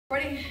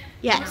Recording?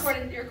 Yes.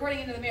 You're recording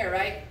into the mirror,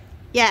 right?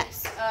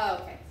 Yes.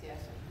 Oh, okay.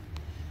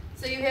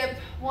 So you hip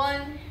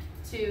 1,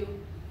 2,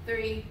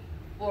 3,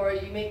 4.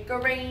 You make a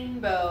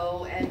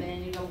rainbow, and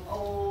then you go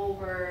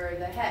over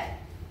the head.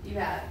 You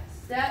have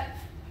step,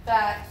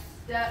 back,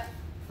 step,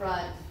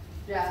 front,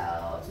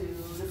 down to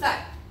the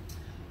side.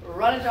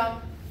 Run a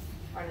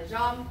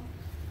jump,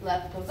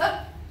 left goes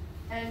up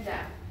and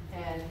down.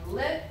 And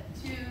lift,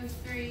 2,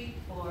 3,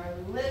 4,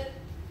 lift,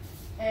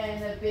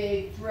 and a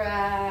big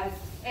drag,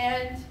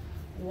 and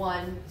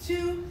 1,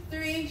 2,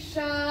 3,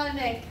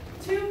 shane,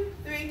 2,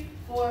 3,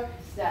 4,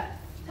 step,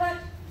 touch,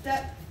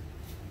 step,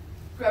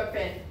 grub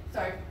fin,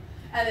 sorry,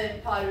 and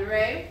then pas de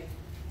deux,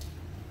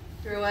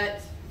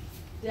 pirouette,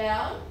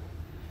 down,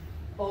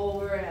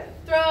 over and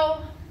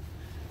throw,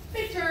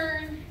 big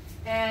turn,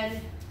 and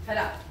head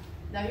out.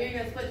 Now here you're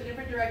going to split to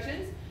different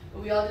directions,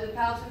 but we all do the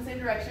paddles in the same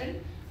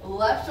direction.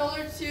 Left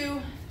shoulder,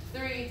 2,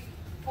 3,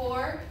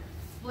 4,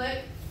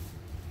 split,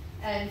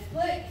 and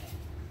flick,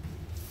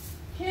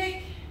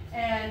 kick,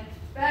 and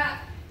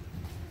back,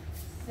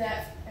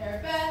 step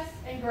arabesque,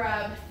 and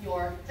grab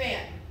your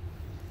fan.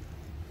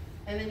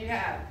 And then you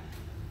have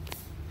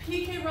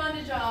piqué rond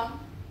de jambe,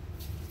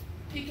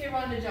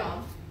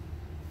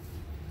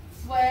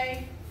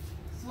 sway,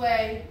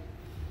 sway,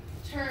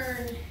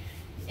 turn,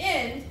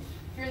 in. If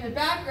you're in the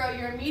back row,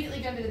 you're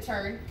immediately going to do the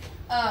turn.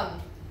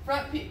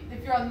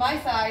 If you're on my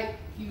side,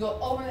 you go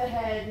over the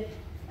head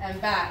and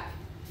back.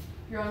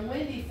 If you're on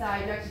Wendy's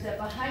side, you actually step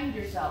behind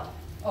yourself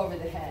over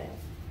the head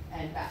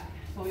and back.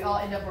 So we all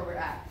end up where we're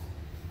at.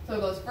 So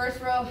it goes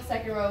first row,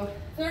 second row,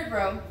 third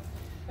row.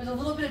 There's a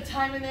little bit of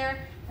time in there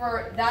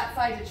for that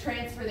side to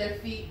transfer their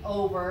feet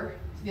over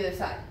to the other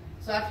side.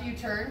 So after you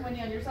turn,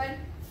 Wendy, on your side,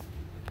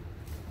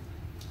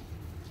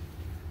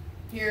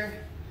 here,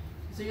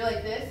 so you're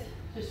like this,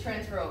 just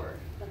transfer over.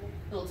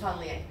 Little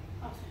tablier.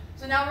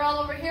 So now we're all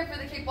over here for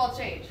the kickball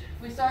change.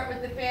 We start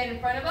with the fan in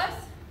front of us.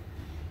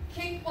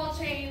 Kickball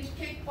change,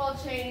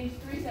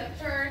 3-step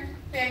turn.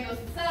 Fan goes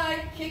to the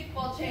side,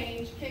 kickball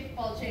change,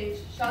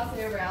 chasse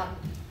around.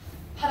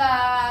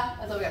 Ta-da!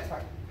 That's all we got to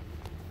start.